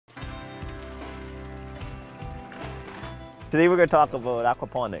Today we're going to talk about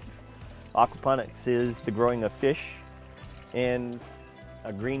aquaponics. Aquaponics is the growing of fish and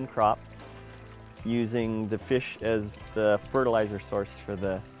a green crop using the fish as the fertilizer source for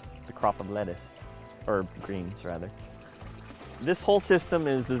the crop of lettuce, or greens rather. This whole system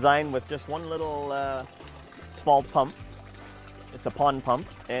is designed with just one little small pump. It's a pond pump,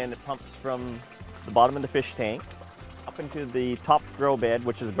 and it pumps from the bottom of the fish tank up into the top grow bed,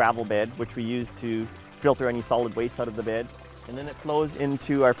 which is a gravel bed, which we use to filter any solid waste out of the bed. And then it flows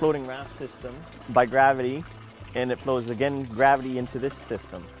into our floating raft system by gravity, and it flows again gravity into this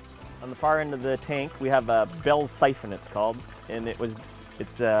system. On the far end of the tank we have a Bell's siphon, it's called, and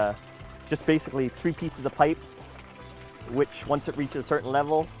it's just basically 3 pieces of pipe, which once it reaches a certain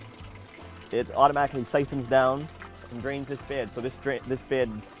level it automatically siphons down and drains this bed. So this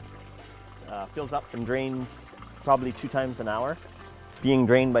bed fills up and drains probably 2 times an hour. Being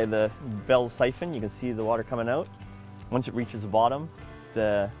drained by the Bell's siphon, you can see the water coming out. Once it reaches the bottom,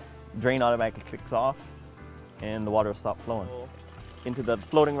 the drain automatically clicks off and the water will stop flowing into the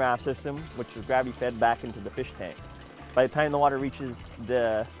floating raft system, which is gravity fed back into the fish tank. By the time the water reaches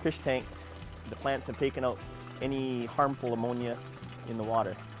the fish tank, the plants have taken out any harmful ammonia in the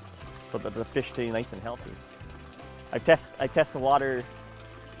water so that the fish stay nice and healthy. I test the water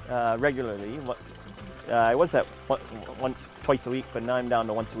regularly. I was at twice a week, but now I'm down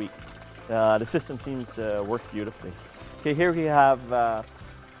to once a week. The system seems to work beautifully. Okay, here we have the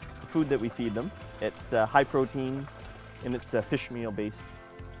food that we feed them. It's high protein, and it's fish meal based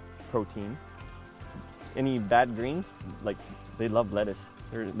protein. Any bad greens, like they love lettuce.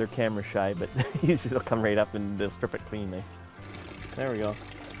 They're camera shy, but usually they'll come right up and they'll strip it clean. There we go.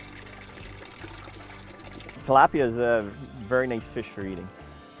 Tilapia is a very nice fish for eating,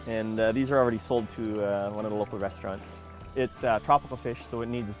 and these are already sold to one of the local restaurants. It's a tropical fish, so it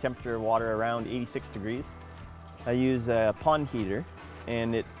needs a temperature of water around 86 degrees. I use a pond heater,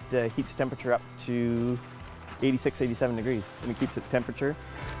 and it heats the temperature up to 86, 87 degrees, and it keeps it temperature.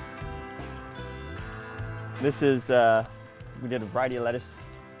 This is, we did a variety of lettuce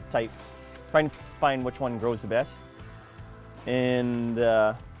types, trying to find which one grows the best, and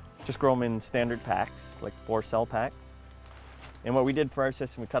just grow them in standard packs, like 4-cell pack. And what we did for our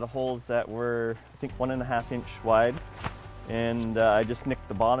system, we cut holes that were, I think, 1.5 inch wide, and I just nicked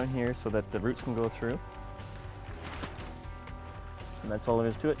the bottom here so that the roots can go through. And that's all there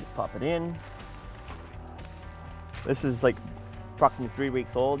is to it. You pop it in. This is like approximately 3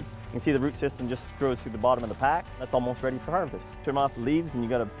 weeks old. You can see the root system just grows through the bottom of the pack. That's almost ready for harvest. Trim off the leaves and you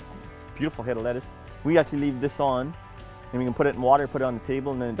got a beautiful head of lettuce. We actually leave this on, and we can put it in water, put it on the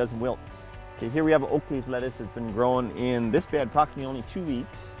table, and then it doesn't wilt. Okay, here we have oak leaf lettuce that's been grown in this bed approximately only 2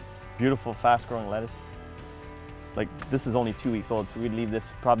 weeks. Beautiful, fast growing lettuce. Like, this is only 2 weeks old, so we'd leave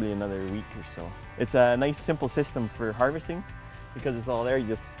this probably another week or so. It's a nice simple system for harvesting because it's all there. You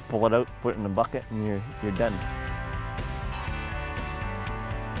just pull it out, put it in a bucket, and you're done.